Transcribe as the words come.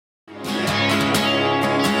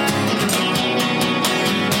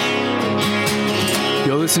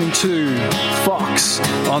listening to Fox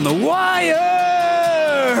on the Wire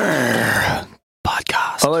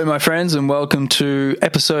podcast. Hello, my friends, and welcome to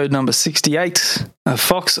episode number 68 of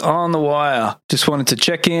Fox on the Wire. Just wanted to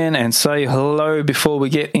check in and say hello before we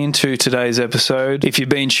get into today's episode. If you've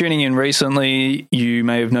been tuning in recently, you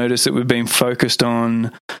may have noticed that we've been focused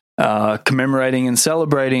on commemorating and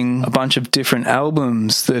celebrating a bunch of different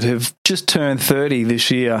albums that have just turned 30 this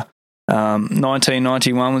year.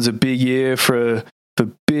 1991 was a big year for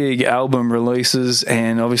big album releases,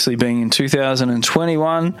 and obviously being in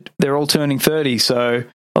 2021, they're all turning 30, so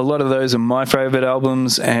a lot of those are my favorite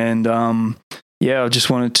albums, and I just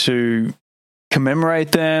wanted to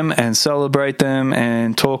commemorate them and celebrate them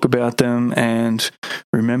and talk about them and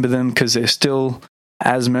remember them because they're still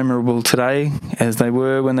as memorable today as they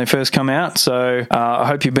were when they first come out. So I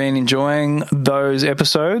hope you've been enjoying those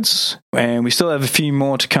episodes, and we still have a few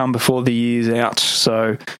more to come before the year's out,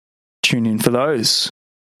 so tune in for those.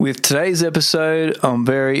 With today's episode, I'm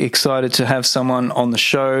very excited to have someone on the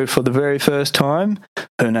show for the very first time.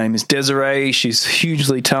 Her name is Desiree. She's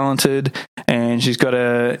hugely talented, and she's got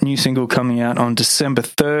a new single coming out on December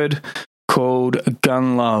 3rd called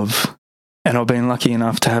Gun Love. And I've been lucky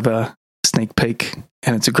enough to have a sneak peek,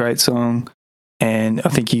 and it's a great song, and I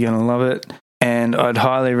think you're going to love it. And I'd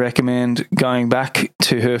highly recommend going back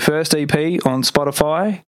to her first EP on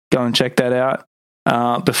Spotify. Go and check that out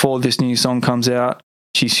before this new song comes out.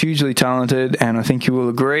 She's hugely talented, and I think you will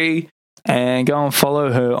agree. And go and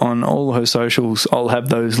follow her on all her socials. I'll have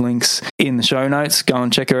those links in the show notes. Go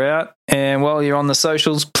and check her out. And while you're on the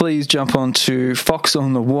socials, please jump on to Fox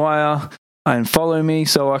on the Wire and follow me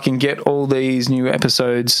so I can get all these new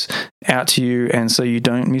episodes out to you and so you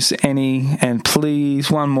don't miss any. And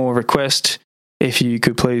please, one more request, if you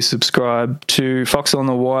could please subscribe to Fox on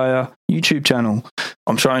the Wire YouTube channel.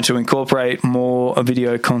 I'm trying to incorporate more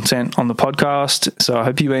video content on the podcast, so I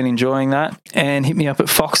hope you've been enjoying that. And hit me up at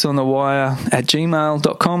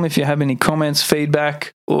foxonthewire@gmail.com if you have any comments,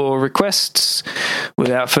 feedback, or requests.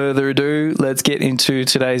 Without further ado, let's get into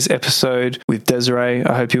today's episode with Desiree.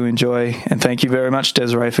 I hope you enjoy, and thank you very much,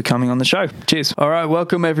 Desiree, for coming on the show. Cheers. All right,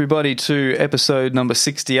 welcome everybody to episode number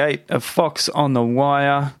 68 of Fox on the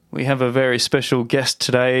Wire. We have a very special guest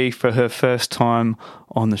today for her first time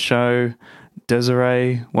on the show.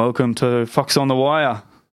 Desiree, welcome to Fox on the Wire.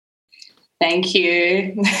 Thank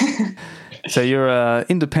you. So you're an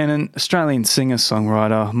independent Australian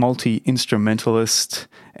singer-songwriter, multi-instrumentalist,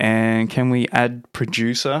 and can we add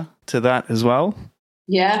producer to that as well?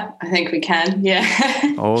 Yeah, I think we can, yeah.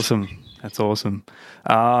 Awesome. That's awesome.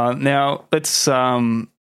 Now, let's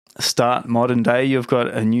start modern day. You've got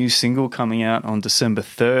a new single coming out on December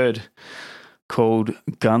 3rd called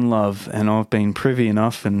Gun Love, and I've been privileged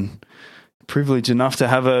enough to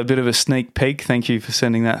have a bit of a sneak peek. Thank you for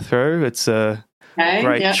sending that through. It's a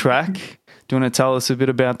great track. Do you want to tell us a bit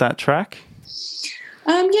about that track?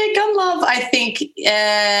 Gun Love, I think,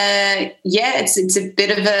 it's a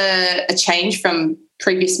bit of a change from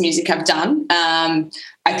previous music I've done.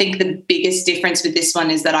 I think the biggest difference with this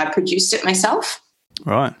one is that I produced it myself.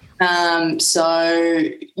 Right. That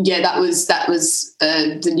was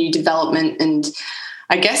the new development, and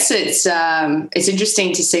I guess it's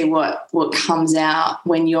interesting to see what comes out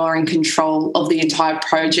when you're in control of the entire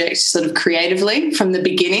project, sort of creatively from the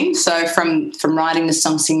beginning. So from writing the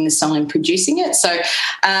song, singing the song, and producing it. So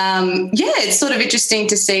it's sort of interesting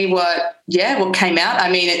to see what came out.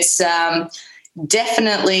 I mean, it's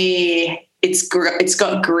definitely it's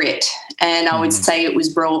got grit, and I would say it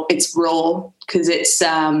was raw. It's raw because it's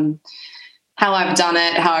how I've done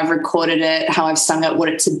it, how I've recorded it, how I've sung it, what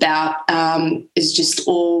it's about is just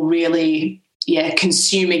all really,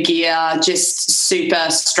 consumer gear, just super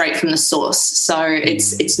straight from the source. So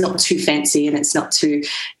it's not too fancy, and it's not too,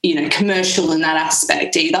 commercial in that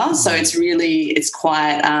aspect either. So it's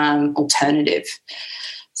quite alternative.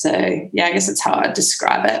 So, I guess that's how I'd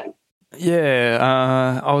describe it.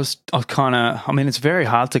 Yeah, it's very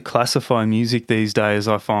hard to classify music these days,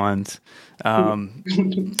 I find.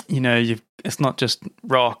 It's not just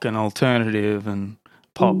rock and alternative and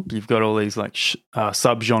pop. You've got all these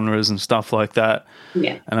subgenres and stuff like that.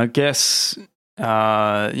 Yeah. And I guess,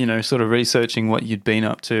 sort of researching what you'd been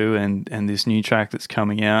up to and this new track that's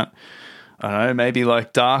coming out, I don't know, maybe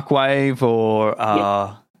like dark wave or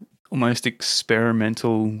almost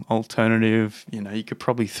experimental alternative. You could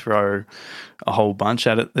probably throw a whole bunch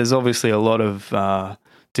at it. There's obviously a lot of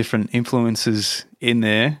different influences in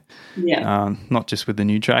there. Yeah. Not just with the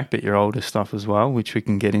new track, but your older stuff as well, which we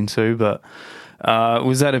can get into. But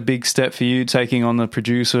was that a big step for you, taking on the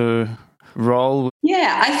producer role? Yeah,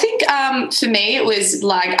 Yeah, I think for me it was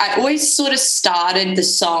like I always sort of started the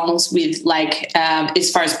songs with like as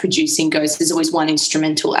far as producing goes, there's always one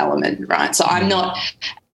instrumental element, right? So I'm not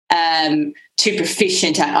too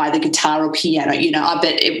proficient at either guitar or piano,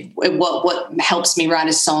 but what helps me write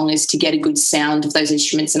a song is to get a good sound of those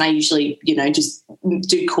instruments, and I usually, just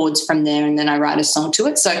do chords from there and then I write a song to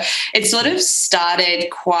it. So it sort of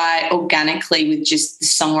started quite organically with just the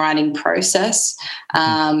songwriting process.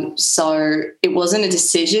 So it wasn't a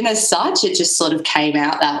decision as such, it just sort of came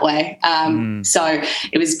out that way. So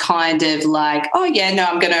it was kind of like, oh yeah, no,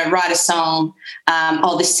 I'm going to write a song.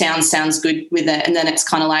 This sounds good with it. And then it's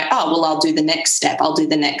kind of like, oh, well, I'll do the next step. I'll do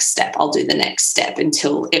the next step. I'll do the next step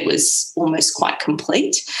until it was almost quite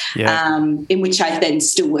complete. Yeah. In which I then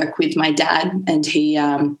still work with my dad, and he,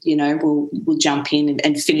 will jump in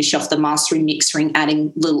and finish off the mastering, mixing,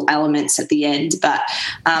 adding little elements at the end. But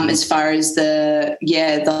as far as the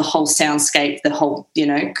whole soundscape, the whole,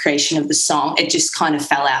 creation of the song, it just kind of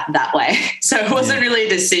fell out that way. So it wasn't really a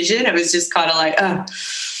decision. It was just kind of like,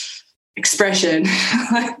 expression.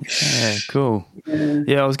 Yeah, cool.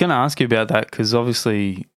 Yeah, I was going to ask you about that because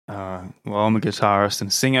obviously, I'm a guitarist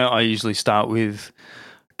and singer. I usually start with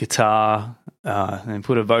guitar and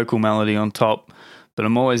put a vocal melody on top. But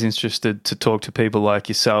I'm always interested to talk to people like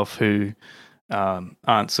yourself who aren't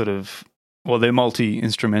they're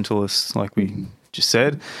multi-instrumentalists, like we just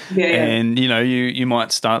said. Yeah. And, you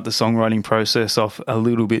might start the songwriting process off a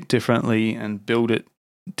little bit differently and build it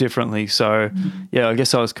differently. So, I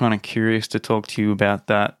guess I was kind of curious to talk to you about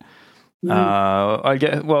that.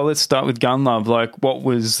 Let's start with Gun Love. Like, what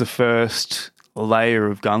was the first layer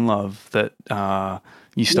of Gun Love that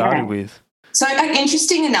you started with? So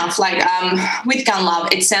interesting enough, with Gun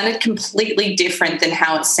Love, it sounded completely different than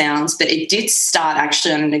how it sounds, but it did start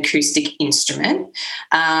actually on an acoustic instrument.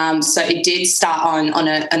 So it did start on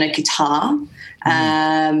a guitar,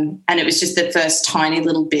 and it was just the first tiny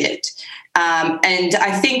little bit. And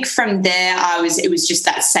I think from there, it was just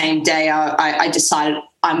that same day I decided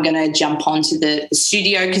I'm going to jump onto the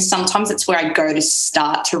studio, because sometimes it's where I go to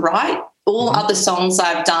start to write. All other songs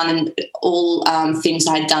I've done and all things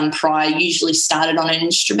I'd done prior usually started on an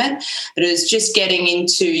instrument, but it was just getting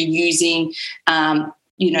into using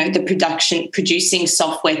the producing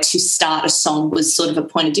software to start a song was sort of a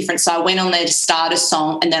point of difference. So I went on there to start a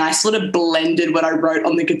song, and then I sort of blended what I wrote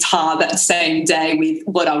on the guitar that same day with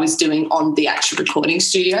what I was doing on the actual recording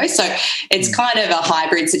studio. So it's kind of a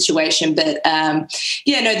hybrid situation. But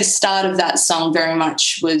the start of that song very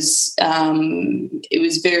much was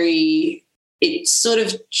it sort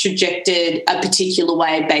of trajected a particular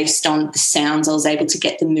way based on the sounds. I was able to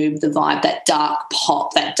get the mood, the vibe, that dark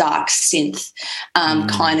pop, that dark synth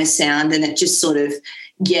kind of sound, and it just sort of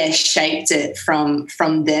shaped it from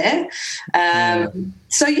there.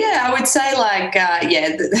 So I would say I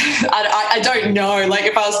don't know, like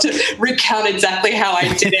if I was to recount exactly how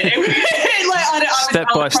I did it, step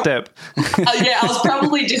by step. I was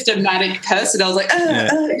probably just a manic person. I was like,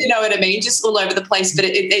 you know what I mean, just all over the place. But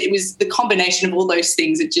it was the combination of all those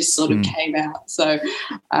things. It just sort of came out. So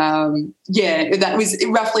that was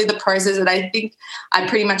roughly the process. And I think I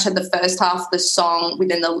pretty much had the first half of the song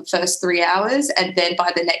within the first 3 hours, and then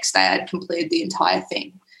by the next day I'd completed the entire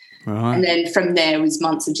thing. Right. And then from there was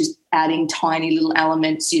months of just adding tiny little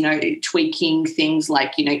elements, tweaking things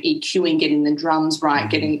like, EQing, getting the drums right,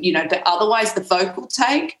 getting, but otherwise the vocal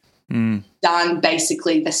take done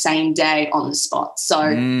basically the same day on the spot.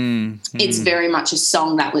 So it's very much a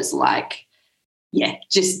song that was like,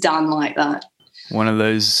 just done like that. One of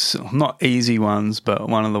those, not easy ones, but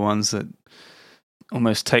one of the ones that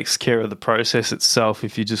almost takes care of the process itself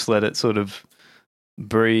if you just let it sort of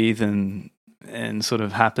breathe and sort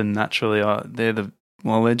of happen naturally. They're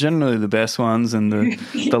generally the best ones and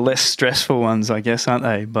the less stressful ones, I guess, aren't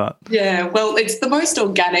they? But it's the most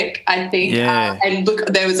organic, I think. And look,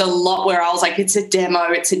 there was a lot where I was like, it's a demo,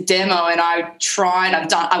 and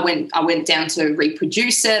I went down to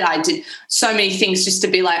reproduce it. I did so many things just to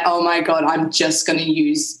be like, oh my God, I'm just going to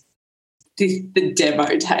use the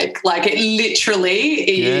demo take. Like it literally,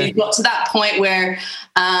 it got to that point where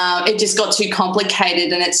it just got too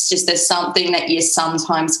complicated, and it's just there's something that you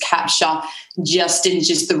sometimes capture just in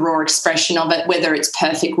just the raw expression of it, whether it's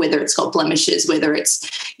perfect, whether it's got blemishes, whether it's,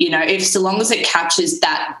 if so long as it captures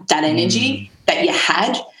that energy that you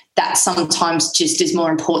had, that sometimes just is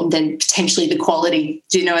more important than potentially the quality.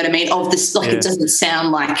 Do you know what I mean? Of this, like it doesn't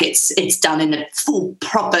sound like it's done in a full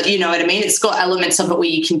proper, you know what I mean? It's got elements of it where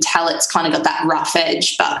you can tell it's kind of got that rough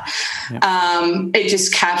edge, but it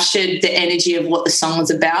just captured the energy of what the song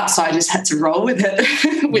was about. So I just had to roll with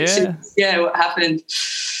it, which is what happened.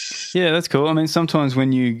 Yeah, that's cool. I mean, sometimes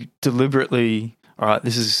when you deliberately all right,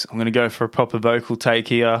 I'm going to go for a proper vocal take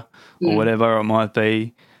here, or whatever it might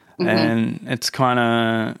be. And it's kind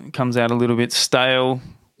of comes out a little bit stale,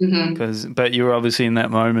 but you were obviously in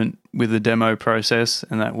that moment with the demo process,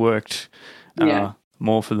 and that worked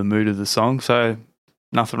more for the mood of the song. So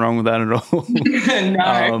nothing wrong with that at all.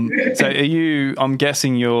 No. So I'm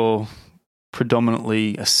guessing you're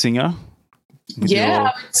predominantly a singer with your I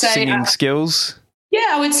would say, singing skills. Yeah,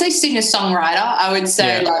 I would say singer-songwriter. I would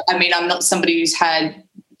say, I'm not somebody who's had,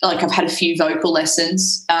 I've had a few vocal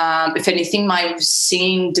lessons. If anything, my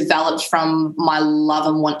singing developed from my love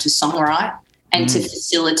and want to songwrite and to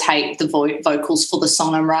facilitate the vocals for the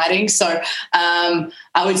song I'm writing. So I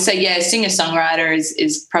would say, singer-songwriter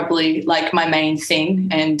is probably like my main thing.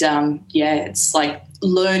 And it's like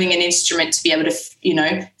learning an instrument to be able to,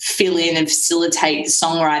 fill in and facilitate the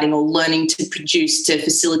songwriting, or learning to produce to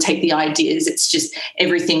facilitate the ideas. It's just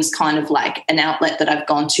everything's kind of like an outlet that I've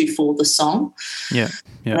gone to for the song that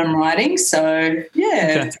I'm writing. So,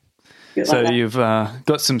 yeah. Okay. So you've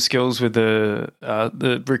got some skills with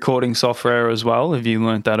the recording software as well. Have you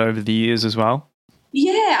learnt that over the years as well?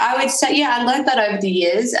 Yeah, I would say, I learned that over the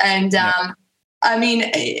years. And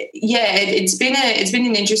it's been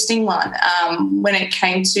an interesting one. When it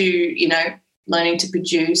came to, learning to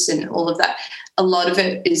produce and all of that, a lot of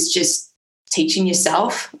it is just teaching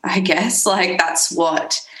yourself, I guess. Like that's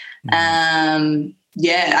what, that's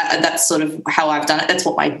sort of how I've done it. That's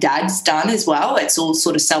what my dad's done as well. It's all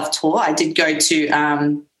sort of self-taught. I did go to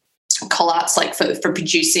ColArts for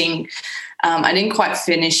producing. I didn't quite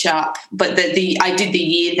finish up, but I did the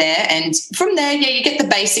year there, and from there, you get the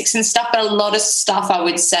basics and stuff. But a lot of stuff I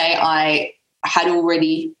would say I had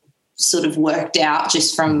already sort of worked out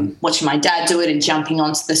just from watching my dad do it and jumping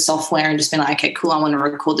onto the software and just being like, okay, cool, I want to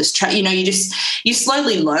record this track. You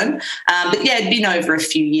slowly learn. But it'd been over a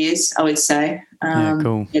few years, I would say.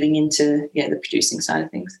 Cool. Getting into the producing side of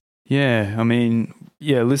things. Yeah, I mean,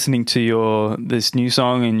 listening to this new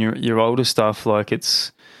song and your older stuff, like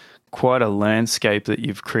it's quite a landscape that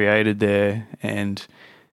you've created there, and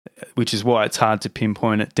which is why it's hard to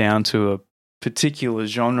pinpoint it down to a particular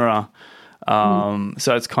genre.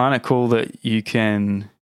 So it's kind of cool that you can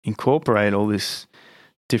incorporate all this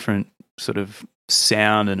different sort of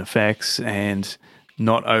sound and effects and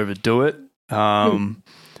not overdo it. Again,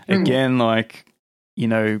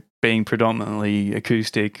 being predominantly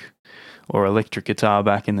acoustic or electric guitar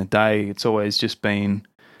back in the day, it's always just been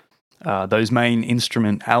those main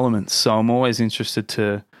instrument elements. So I'm always interested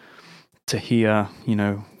to hear,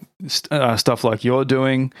 stuff like you're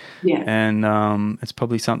doing. Yeah. And it's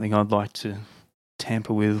probably something I'd like to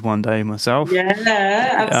tamper with one day myself.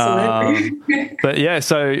 Yeah, absolutely. But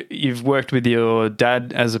so you've worked with your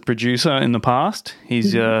dad as a producer in the past.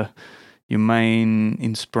 He's your main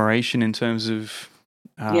inspiration in terms of...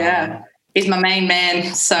 He's my main man.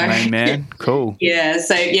 So main man, cool.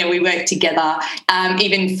 We work together,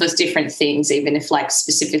 even for different things. Even if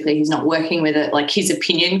specifically he's not working with it, his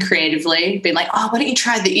opinion creatively, being like, oh, why don't you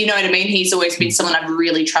try that? You know what I mean? He's always been someone I've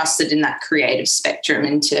really trusted in that creative spectrum,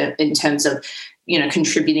 in terms of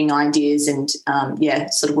contributing ideas and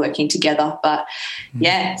sort of working together. But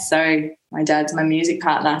so my dad's my music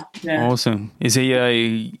partner. Yeah. Awesome. Is he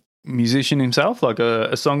a musician himself, like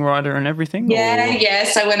a songwriter and everything?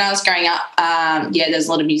 So when I was growing up, there's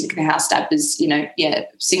a lot of music in the house. Dad was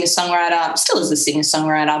singer-songwriter, still is a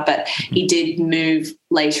singer-songwriter, but he did move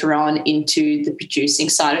later on into the producing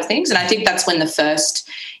side of things. And I think that's when the first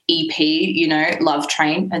EP, Love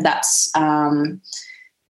Train, and that's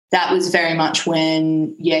that was very much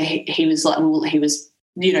when he was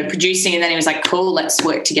producing, and then he was like, cool, let's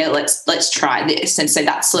work together, let's try this. And so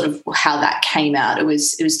that's sort of how that came out. It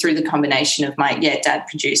was through the combination of my dad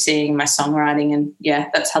producing, my songwriting, and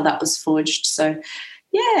that's how that was forged. So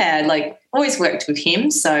always worked with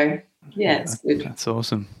him. So it's good. That's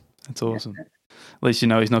awesome. At least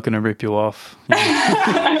he's not going to rip you off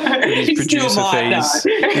with his producer fees.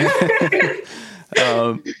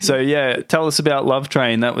 Tell us about Love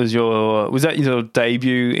Train. Was that your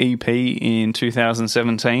debut EP in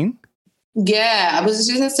 2017? Yeah, it was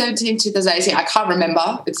 2017, 2018. I can't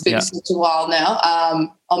remember. It's been such a while now.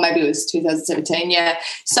 Or maybe it was 2017. Yeah.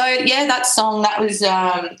 So that song, that was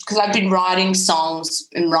because I've been writing songs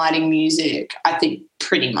and writing music, I think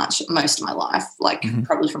pretty much most of my life,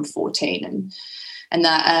 probably from 14 and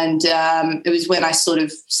that. And it was when I sort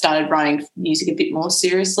of started writing music a bit more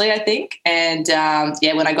seriously, I think. And,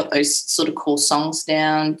 when I got those sort of core songs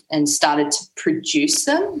down and started to produce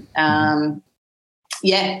them, that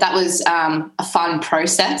was a fun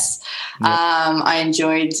process. I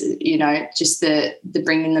enjoyed, just the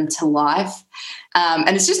bringing them to life.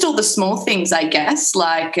 And it's just all the small things, I guess.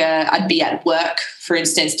 Like I'd be at work, for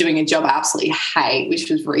instance, doing a job I absolutely hate, which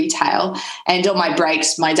was retail. And on my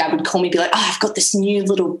breaks, my dad would call me, be like, "Oh, I've got this new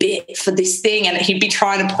little bit for this thing." And he'd be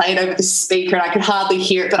trying to play it over the speaker and I could hardly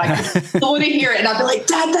hear it, but I could sort of hear it. And I'd be like,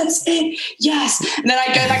 "Dad, that's it. Yes." And then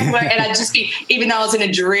I'd go back to work and I'd just be, even though I was in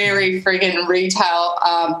a dreary friggin' retail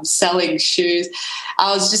selling shoes,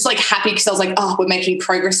 I was just like happy because I was like, "Oh, we're making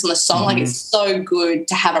progress on the song." Like it's so good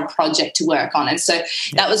to have a project to work on. And so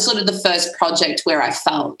that was sort of the first project where I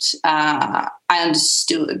felt I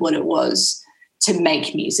understood what it was to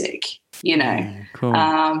make music, you know. Cool.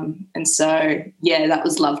 And so, yeah, that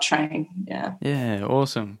was Love Train. Yeah. Yeah,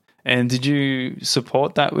 awesome. And did you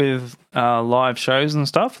support that with live shows and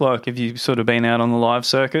stuff? Like, have you sort of been out on the live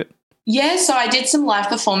circuit? Yeah, so I did some live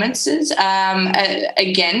performances.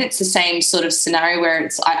 Again, it's the same sort of scenario where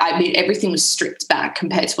it's I mean, everything was stripped back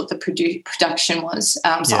compared to what the production was.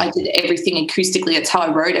 So I did everything acoustically. That's how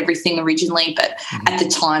I wrote everything originally. But at the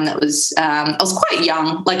time, that was I was quite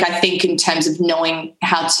young. Like I think in terms of knowing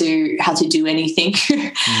how to do anything.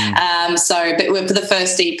 But for the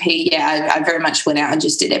first EP, I very much went out and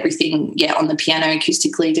just did everything. Yeah, on the piano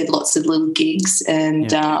acoustically. Did lots of little gigs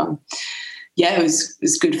and. Yeah, it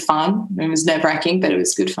was good fun. It was nerve-wracking, but it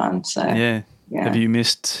was good fun. So yeah. Have you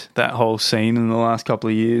missed that whole scene in the last couple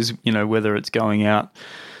of years, you know, whether it's going out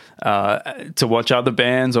to watch other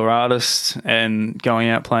bands or artists and going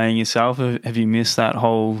out playing yourself? Have you missed that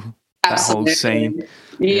whole scene?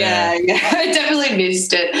 Yeah, I definitely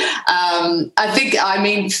missed it. I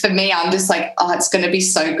mean, for me, I'm just like, oh, it's going to be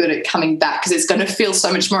so good at coming back because it's going to feel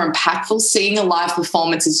so much more impactful. Seeing a live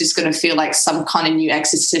performance is just going to feel like some kind of new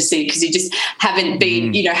ecstasy because you just haven't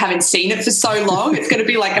been, haven't seen it for so long. It's going to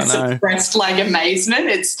be like a suppressed like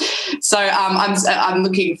amazement. I'm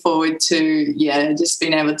looking forward to just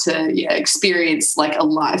being able to experience like a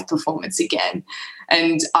live performance again.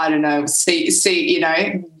 And I don't know, see,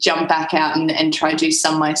 jump back out and try to do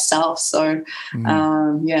some myself. So,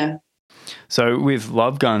 yeah. So with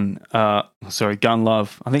Love Gun, Gun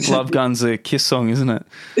Love. I think Love Gun's a Kiss song, isn't it?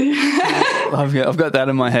 I've got that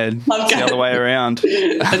in my head. It's the other way around.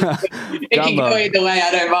 It can go either way.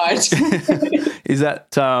 I don't mind. Is that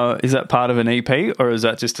part of an EP or is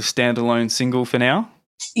that just a standalone single for now?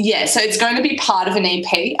 Yeah, so it's going to be part of an EP,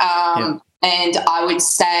 and I would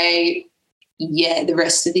say. Yeah, the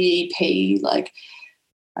rest of the EP, like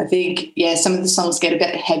I think, some of the songs get a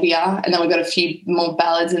bit heavier and then we've got a few more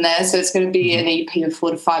ballads in there. So it's going to be an EP of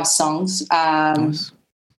 4 to 5 songs. Nice.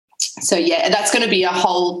 So, that's going to be a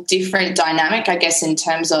whole different dynamic, I guess, in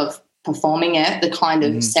terms of performing it, the kind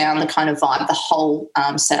of sound, the kind of vibe, the whole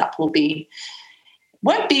setup won't be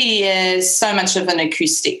so much of an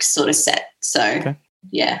acoustic sort of set. So,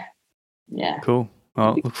 yeah. Cool.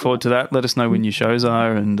 Well, look forward to that. Let us know when your shows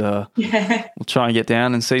are and we'll try and get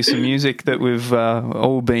down and see some music that we've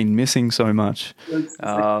all been missing so much.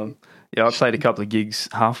 I played a couple of gigs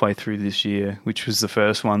halfway through this year, which was the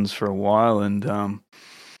first ones for a while and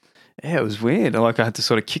it was weird. Like I had to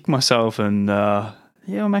sort of kick myself and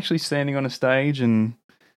I'm actually standing on a stage and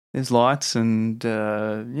there's lights and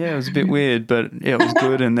it was a bit weird, but it was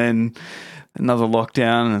good. And then another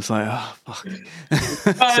lockdown and it's like, oh, fuck.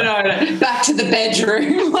 No. Back to the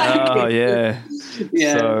bedroom. Yeah.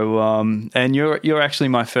 So, and you're actually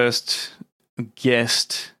my first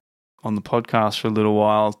guest on the podcast for a little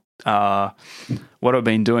while. What I've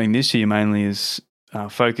been doing this year mainly is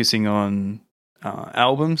focusing on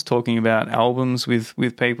albums, talking about albums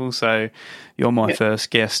with people. So you're my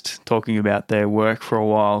first guest talking about their work for a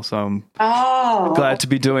while. So I'm glad to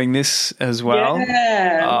be doing this as well.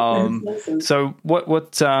 Yeah. Awesome. So what were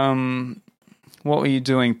you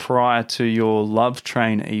doing prior to your Love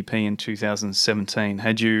Train EP in 2017?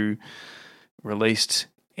 Had you released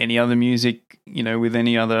any other music, with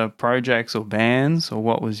any other projects or bands, or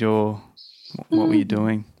what were you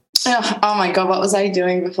doing? Oh my God, what was I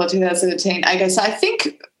doing before 2017? I guess I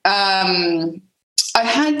think I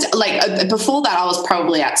had before that I was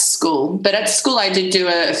probably at school, but at school I did do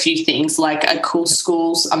a few things like at Cool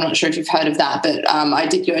Schools. I'm not sure if you've heard of that, but I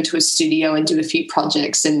did go into a studio and do a few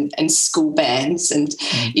projects and school bands and,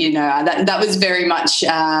 that was very much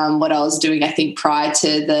what I was doing, I think, prior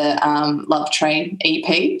to the Love Train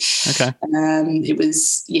EP. Okay. It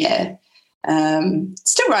was,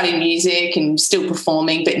 still writing music and still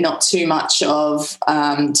performing, but not too much of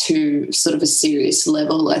to sort of a serious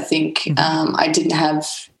level. I think I didn't have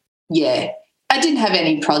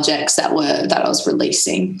any projects that I was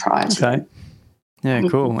releasing prior to. Okay. Yeah,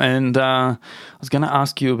 cool. And I was going to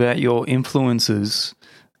ask you about your influences.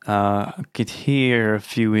 I could hear a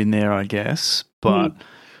few in there, I guess, but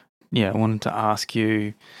I wanted to ask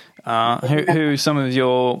you who some of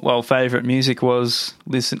your favorite music was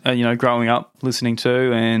growing up listening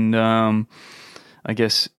to, and I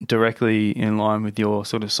guess directly in line with your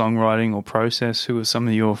sort of songwriting or process, who are some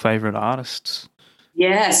of your favorite artists?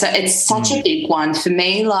 Yeah, so it's such a big one for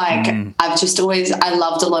me. Like I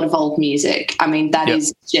loved a lot of old music. I mean, that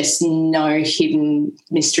is just no hidden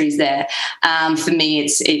mysteries there. For me,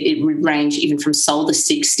 it would range even from soul to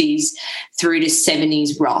 60s through to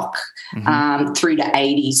 70s rock, through to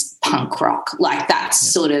 80s punk rock. Like that's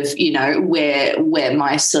sort of, where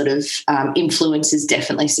my sort of influences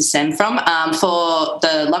definitely stem from. For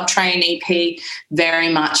the Love Train EP, very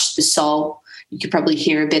much the soul. You could probably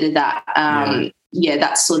hear a bit of that.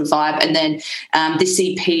 That sort of vibe. And then this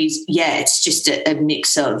EP's, it's just a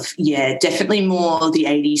mix of, definitely more the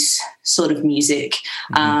 80s sort of music.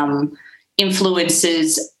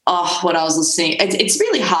 Influences, what I was listening. It's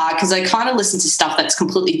really hard because I kind of listen to stuff that's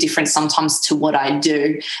completely different sometimes to what I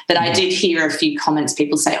do. But I did hear a few comments,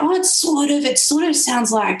 people say, it sort of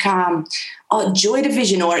sounds like Joy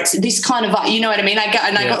Division, or it's this kind of, you know what I mean? I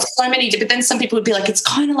got so many, but then some people would be like, it's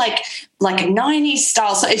kind of like a 90s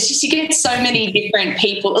style. So it's just, you get so many different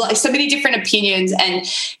people, like so many different opinions. And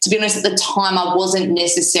to be honest, at the time, I wasn't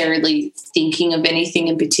necessarily thinking of anything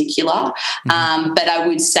in particular. But I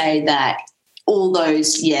would say that all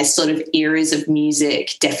those, sort of eras of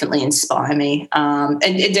music definitely inspire me. And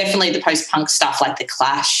definitely the post-punk stuff like The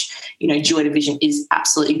Clash, Joy Division is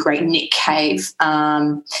absolutely great. Nick Cave,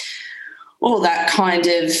 all that kind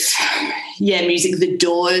of, music. The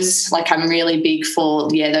Doors, like I'm really big for,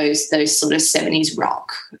 those sort of 70s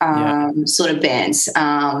rock sort of bands.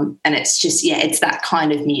 And it's just, it's that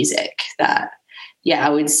kind of music that, I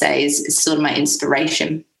would say is sort of my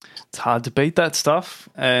inspiration. It's hard to beat that stuff.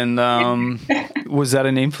 And was that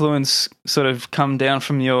an influence sort of come down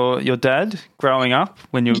from your dad growing up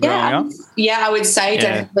when you were growing up? Yeah, I would say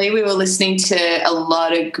definitely. We were listening to a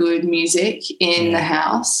lot of good music in the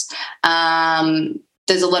house.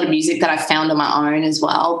 There's a lot of music that I found on my own as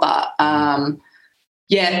well. But,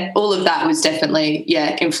 all of that was definitely,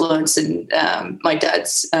 influencing my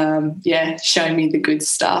dad's, showing me the good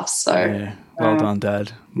stuff. So, yeah. Well done,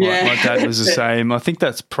 Dad. My dad was the same. I think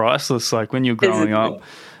that's priceless. Like when you're growing up,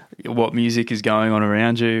 what music is going on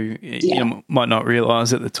around you, you might not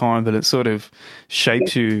realise at the time, but it sort of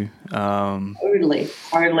shapes you. Totally.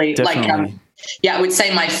 Definitely. I would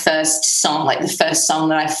say my first song, like the first song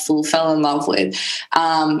that I fell in love with,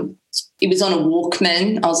 it was on a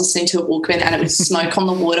Walkman. I was listening to a Walkman and it was Smoke on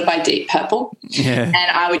the Water by Deep Purple. Yeah. And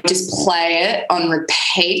I would just play it on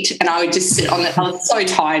repeat and I would just sit on it. I was so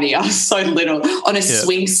tiny. I was so little on a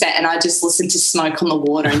swing set and I just listened to Smoke on the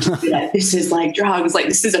Water and just be like, this is like drugs. Like,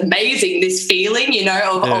 this is amazing, this feeling,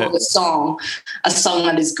 of a song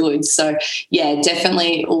that is good. So,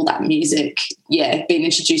 definitely all that music, being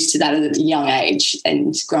introduced to that at a young age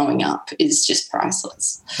and growing up is just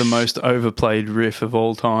priceless. The most overplayed riff of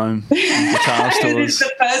all time. Guitar stores. It is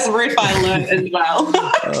the first riff I learned as well.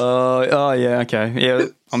 Okay. Yeah,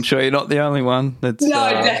 I'm sure you're not the only one.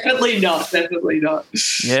 Definitely not.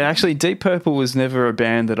 Yeah, actually, Deep Purple was never a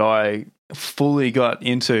band that I fully got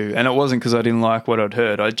into, and it wasn't because I didn't like what I'd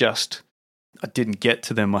heard. I didn't get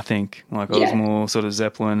to them, I think. Like I was more sort of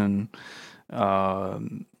Zeppelin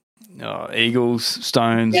and Eagles,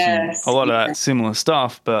 Stones, a lot of that similar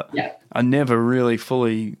stuff, but I never really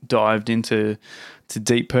fully dived into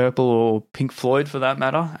Deep Purple or Pink Floyd for that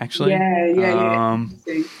matter, actually.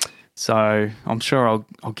 So I'm sure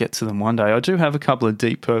I'll get to them one day. I do have a couple of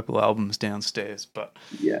Deep Purple albums downstairs, but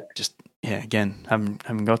again,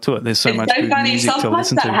 haven't got to it. There's so much good music to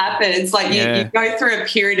listen to. Sometimes that happens. Like you go through a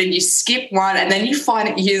period and you skip one and then you find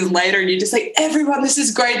it years later and you're just like, everyone, this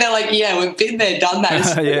is great. They're like, we've been there, done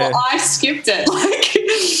that. Well, I skipped it.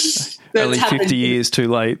 Only 50 years too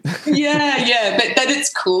late. But then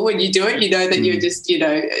it's cool when you do it. You know that you're just,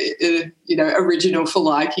 original for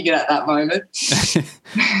liking it at that moment.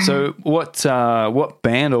 So what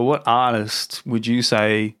band or what artist would you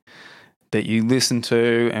say that you listened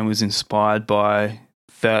to and was inspired by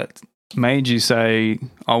that made you say,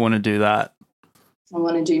 I want to do that? I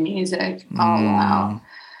want to do music. Oh, wow.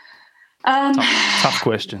 Tough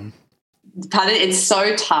question. Pardon? It's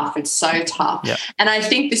so tough. Yeah. And I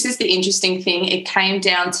think this is the interesting thing. It came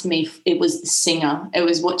down to me. It was the singer. It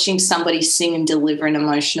was watching somebody sing and deliver an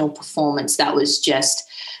emotional performance that was just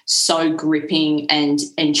so gripping and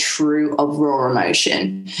true of raw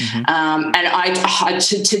emotion. And I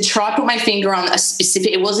to try to put my finger on a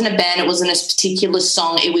specific, it wasn't a band, it wasn't a particular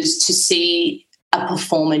song. It was to see a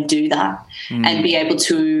performer do that and be able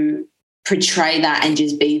to portray that and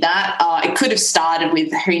just be that. It could have started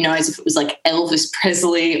with, who knows, if it was like Elvis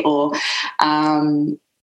Presley or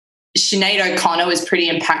Sinead O'Connor was pretty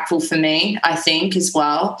impactful for me, I think, as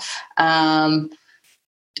well.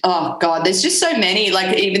 Oh God, there's just so many.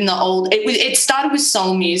 Like even the old, it started with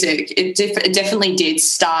soul music. It definitely did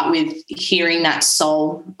start with hearing that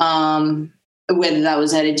soul. Whether that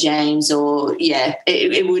was Etta James or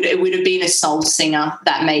it would have been a soul singer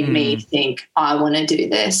that made me think I want to do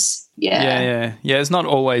this. Yeah. It's not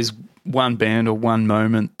always one band or one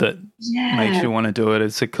moment that makes you want to do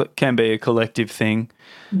it. Can be a collective thing.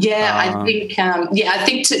 Yeah, I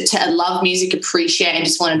think to love music, appreciate, and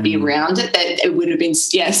just want to be around it, that it would have been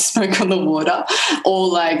Smoke on the Water, or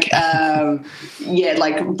like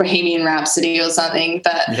like Bohemian Rhapsody or something.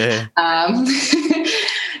 But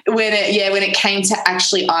when it came to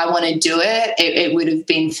actually I want to do it, it would have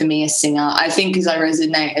been for me a singer. I think because I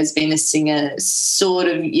resonate as being a singer,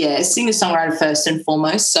 singer-songwriter first and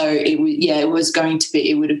foremost. So it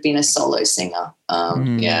would have been a solo singer.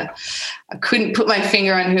 I couldn't put my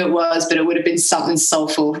finger on who it was, but it would have been something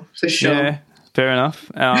soulful for sure. Yeah, fair enough.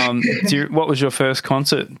 What was your first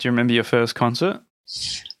concert? Do you remember your first concert?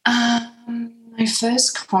 My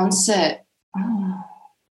first concert.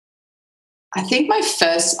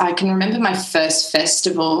 I can remember my first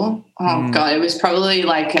festival. God, it was probably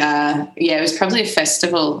it was probably a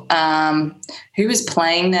festival. Who was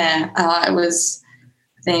playing there? It was,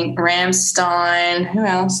 I think, Rammstein. Who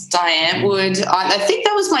else? Diane Wood. I think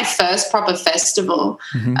that was my first proper festival.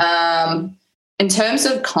 In terms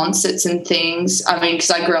of concerts and things, I mean, because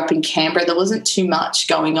I grew up in Canberra, there wasn't too much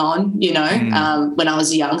going on, when I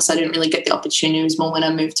was young, so I didn't really get the opportunity. It was more when I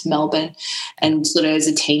moved to Melbourne, and sort of as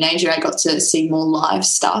a teenager I got to see more live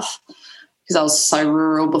stuff because I was so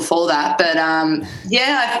rural before that. But,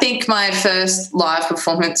 I think my first live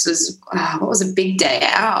performance was, what was a Big Day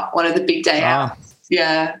Out, one of the Big Day Out.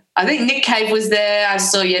 Yeah, I think Nick Cave was there. I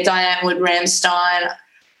saw, Diane Wood, Rammstein.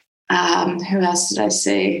 Who else did I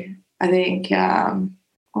see? I think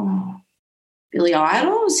Billy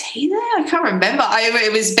Idol, was he there? I can't remember.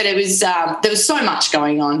 There was so much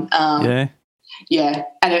going on. And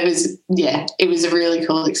it was a really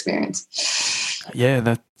cool experience. Yeah,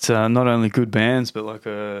 that's not only good bands, but like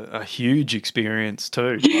a huge experience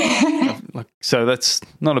too. So that's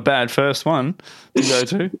not a bad first one to go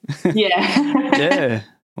to. Yeah.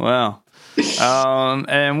 Wow.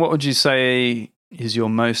 And what would you say is your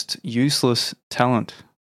most useless talent?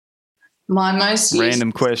 My most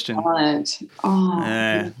random question. Talent.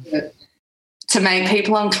 To make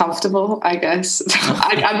people uncomfortable, I guess.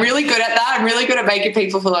 I'm really good at that. I'm really good at making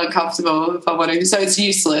people feel uncomfortable if I want to. So it's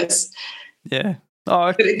useless. Yeah.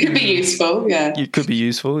 But it could be useful, yeah. It could be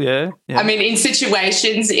useful, yeah. I mean, in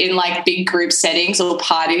situations, in like big group settings or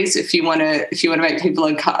parties, if you want to make people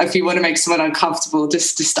if you want to make someone uncomfortable,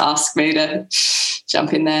 just ask me to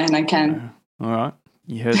jump in there, and I can. All right,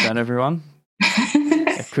 you heard that, everyone.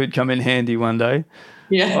 It could come in handy one day.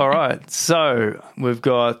 Yeah. All right, so we've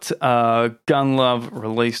got Gun Love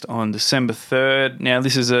released on December 3rd. Now,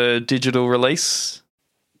 this is a digital release?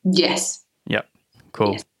 Yes. Yep,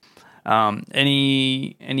 cool. Yes.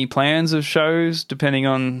 Any plans of shows depending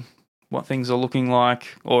on what things are looking like,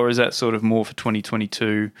 or is that sort of more for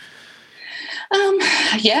 2022?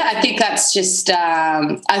 I think that's just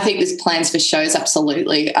I think there's plans for shows,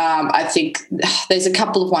 absolutely. I think there's a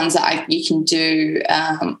couple of ones that you can do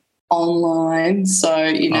online, so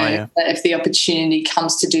if the opportunity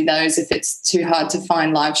comes to do those, if it's too hard to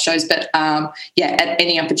find live shows, but at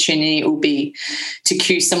any opportunity it will be to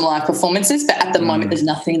cue some live performances, but at the moment there's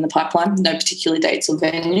nothing in the pipeline, no particular dates or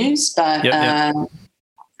venues, but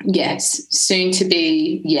yes, soon to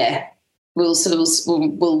be. We'll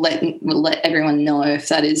let everyone know if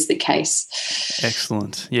that is the case.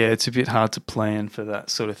 Excellent. Yeah, it's a bit hard to plan for that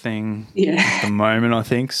sort of thing at the moment, I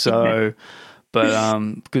think. So, but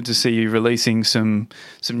good to see you releasing some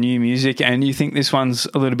new music. And you think this one's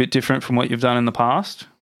a little bit different from what you've done in the past?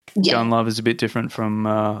 Yeah. Gun Love is a bit different from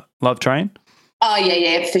Love Train? Oh,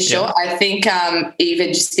 yeah, for sure. Yeah. I think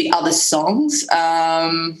even just the other songs,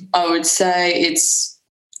 I would say it's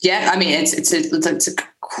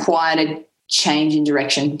quite a change in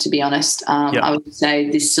direction, to be honest. I would say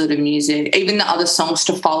this sort of music, even the other songs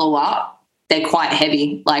to follow up, they're quite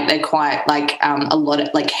heavy. Like they're quite like a lot of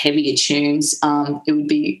like heavier tunes. I'd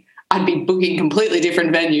be booking completely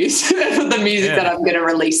different venues for the music that I'm going to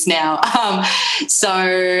release now. It's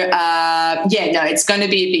going to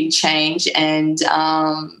be a big change, and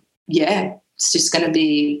it's just going to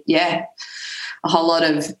be a whole lot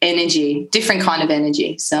of energy, different kind of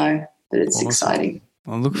energy. So, but it's exciting.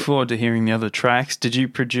 I look forward to hearing the other tracks. Did you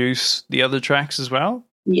produce the other tracks as well?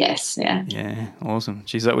 Yes, yeah. Yeah, awesome.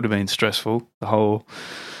 Geez, that would have been stressful,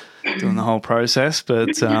 doing the whole process,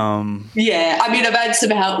 but yeah, I mean, I've had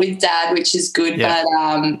some help with Dad, which is good, yeah.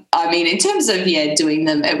 but I mean, in terms of doing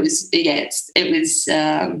them, it was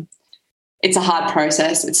it's a hard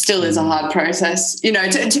process. It still is a hard process,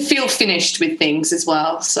 to feel finished with things as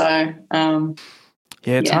well. So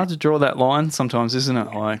it's hard to draw that line sometimes, isn't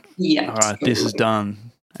it? Like, all right, this is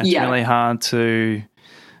done. It's really hard to,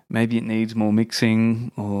 maybe it needs more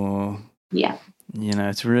mixing, or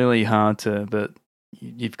it's really hard to, but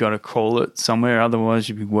you've got to call it somewhere, otherwise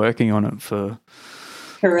you'd be working on it for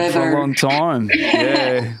forever, for a long time.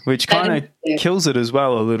 Yeah, which kind of kills it as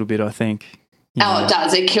well a little bit, I think. It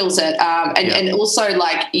does. It kills it. And also,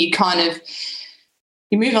 like,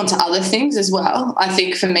 you move on to other things as well. I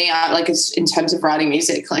think for me, it's in terms of writing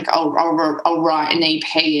music, like I'll write an EP,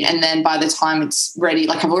 and then by the time it's ready,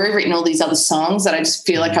 like I've already written all these other songs that I just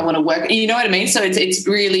feel like I want to work. You know what I mean? So it's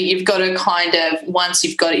really, you've got to kind of, once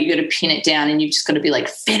you've got it, you've got to pin it down, and you've just got to be like,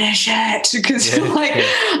 finish it. Because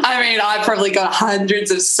I mean, I've probably got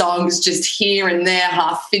hundreds of songs just here and there,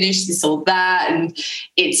 half finished, this or that, and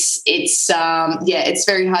it's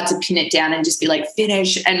very hard to pin it down and just be like,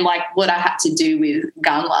 finish. And like what I had to do with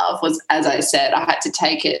Gun Love was, as I said, I had to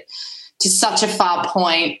take it to such a far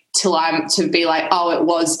point to be like, oh, it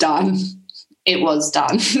was done. It was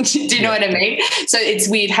done. Do you know what I mean? So it's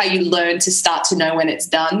weird how you learn to start to know when it's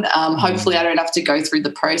done. Hopefully I don't have to go through the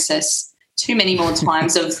process too many more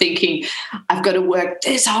times of thinking I've got to work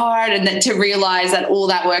this hard, and then to realise that all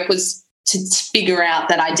that work was to figure out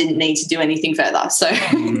that I didn't need to do anything further. So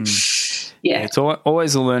it's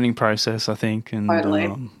always a learning process, I think. And totally.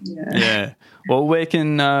 Well, where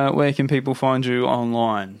can people find you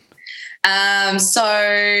online?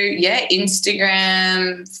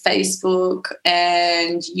 Instagram, Facebook,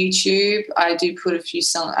 and YouTube. I do put a few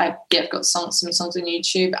songs. I've got some songs on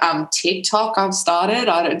YouTube. TikTok I've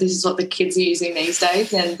started. This is what the kids are using these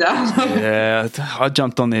days, and I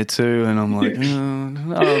jumped on there too, and I'm like,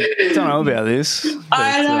 I don't know about this. But,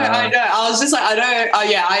 I know. I was just like, I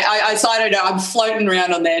don't. So I don't know. I'm floating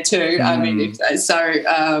around on there too. I mean, but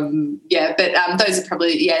those are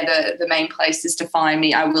probably the main places to find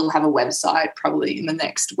me. I will have a website probably in the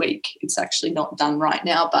next week. It's actually not done right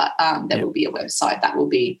now, but there will be a website that you'll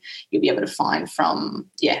be able to find from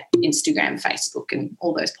Instagram, Facebook, and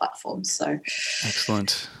all those platforms. So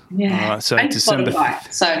excellent. Yeah. All right, so and December.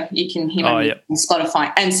 Spotify, so you can hear me on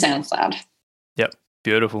Spotify and SoundCloud. Yep.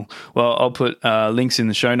 Beautiful. Well, I'll put links in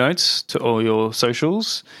the show notes to all your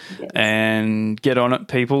socials, and get on it,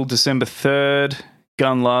 people. December 3rd,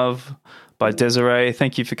 Gun Love by Desiree.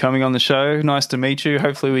 Thank you for coming on the show. Nice to meet you.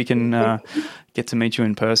 Hopefully we can get to meet you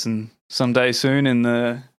in person someday soon in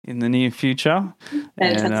the near future.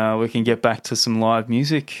 Fantastic. And we can get back to some live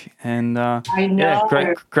music. And I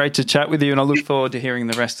know. Great to chat with you, and I look forward to hearing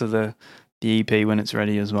the rest of the EP when it's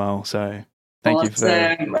ready as well. So thank you for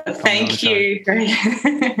Thank you.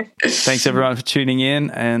 Thanks everyone for tuning in,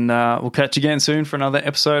 and we'll catch you again soon for another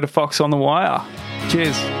episode of Fox on the Wire.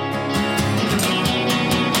 Cheers.